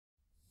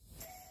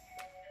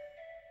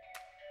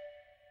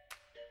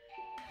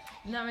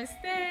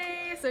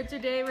Namaste! So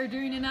today we're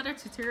doing another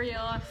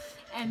tutorial,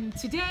 and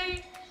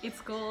today it's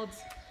called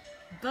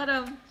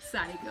Badam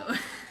Sariko.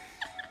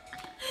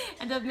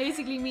 And that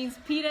basically means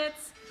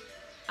peanuts.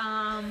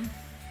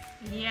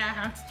 Yeah,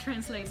 how to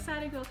translate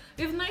sariko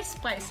with nice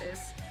spices,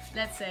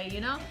 let's say, you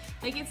know?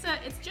 Like it's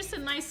just a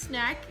nice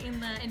snack. In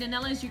the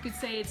Netherlands you could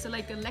say it's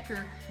like a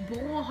lekker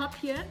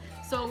borrelhapje.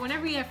 So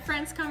whenever you have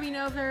friends coming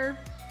over,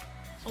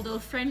 although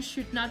friends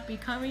should not be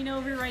coming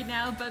over right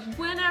now, but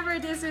whenever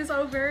this is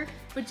over,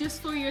 but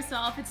just for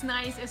yourself, it's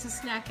nice as a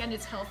snack and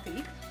it's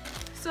healthy.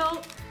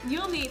 So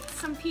you'll need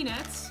some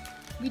peanuts.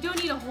 We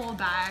don't need a whole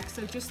bag,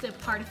 so just a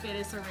part of it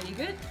is already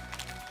good.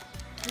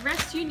 The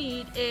rest you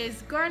need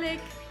is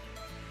garlic,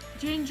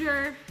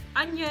 ginger,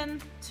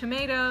 onion,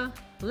 tomato,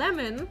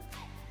 lemon,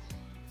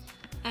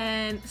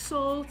 and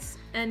salt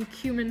and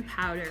cumin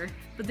powder.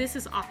 But this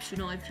is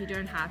optional if you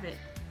don't have it.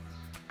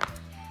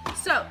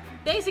 So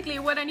basically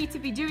what I need to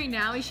be doing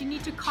now is you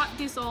need to cut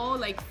this all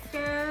like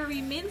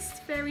very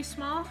minced, very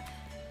small.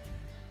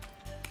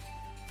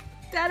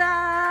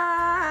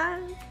 Ta-da!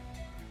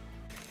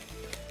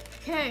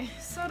 Okay,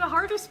 so the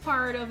hardest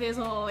part of this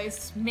all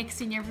is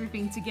mixing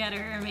everything together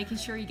and making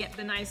sure you get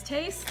the nice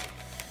taste.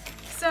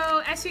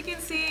 So as you can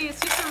see, it's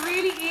just a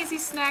really easy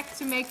snack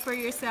to make for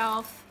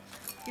yourself,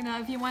 you know,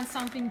 if you want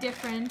something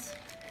different.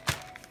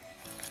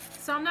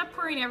 So I'm not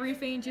pouring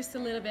everything, just a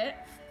little bit.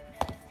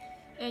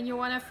 And you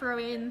want to throw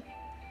in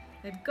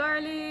the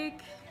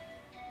garlic,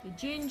 the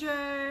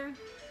ginger,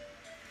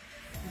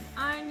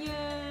 the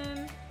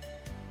onion,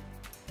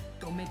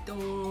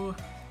 tomato.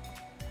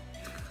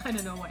 I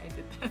don't know why I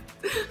did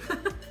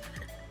that.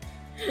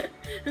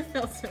 It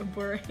felt so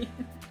boring.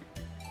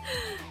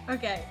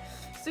 Okay,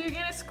 so you're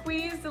gonna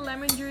squeeze the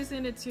lemon juice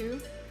in it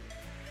too.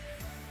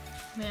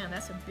 Man,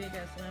 that's a big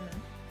ass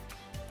lemon.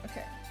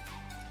 Okay.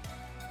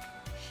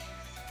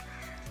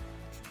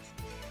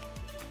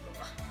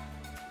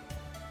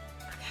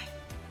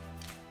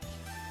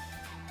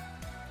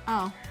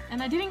 Oh,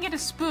 and I didn't get a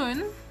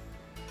spoon,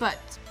 but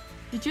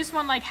you just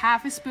want like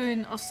half a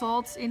spoon of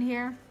salt in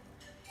here.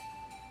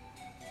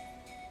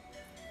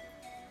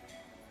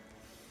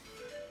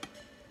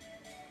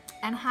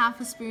 And half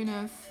a spoon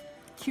of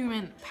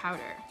cumin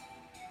powder.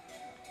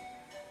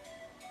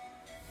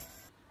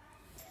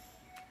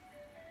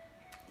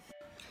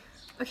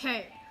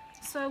 Okay,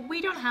 so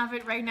we don't have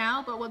it right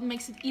now, but what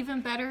makes it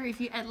even better if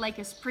you add like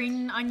a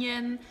spring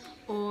onion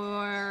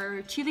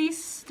or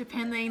chilies,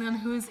 depending on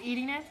who's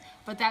eating it.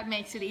 But that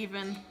makes it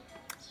even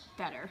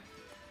better.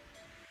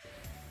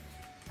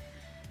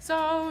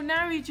 So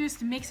now we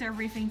just mix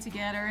everything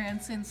together,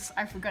 and since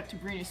I forgot to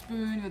bring a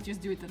spoon, we'll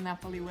just do it the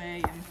Nepali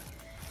way and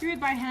do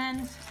it by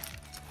hand.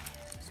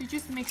 So you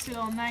just mix it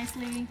all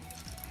nicely.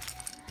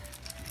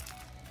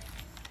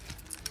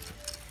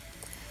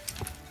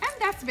 And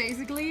that's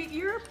basically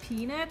your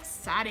peanut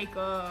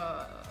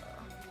sariko.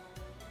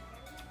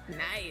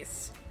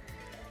 Nice.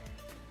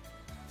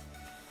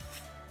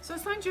 So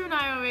Sanju and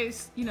I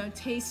always, you know,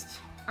 taste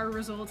our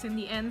results in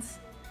the end.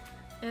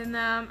 And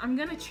I'm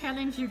gonna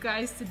challenge you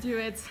guys to do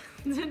it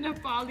the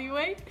Nepali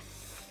way.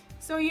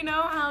 So you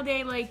know how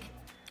they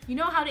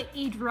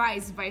eat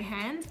rice by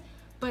hand,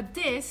 but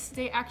this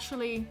they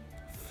actually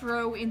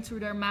throw into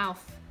their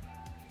mouth.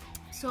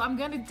 So I'm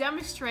gonna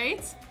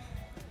demonstrate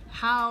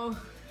how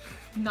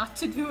not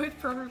to do it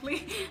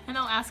properly, and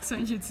I'll ask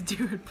Sanju to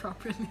do it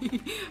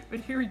properly. But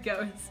here he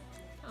goes.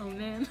 Oh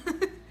man.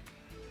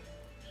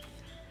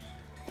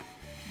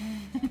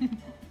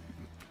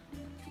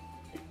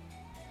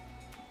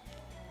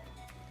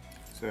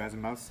 So as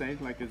Mal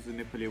said, like it's the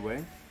Nepali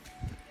way,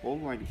 all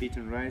like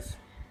beaten rice,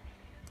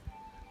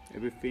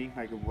 everything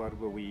like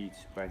whatever we eat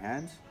by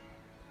hand,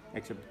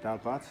 except dal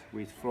bhat,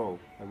 we throw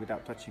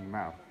without touching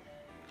mouth.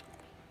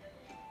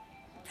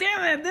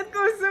 Damn it, that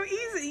goes so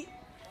easy!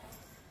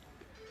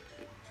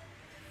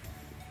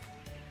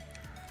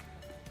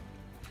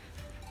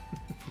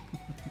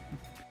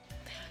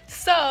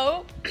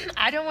 So,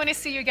 I don't want to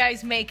see you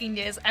guys making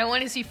this. I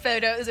want to see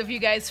photos of you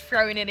guys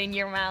throwing it in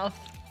your mouth.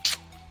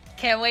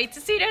 Can't wait to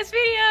see those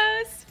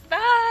videos.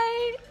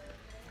 Bye!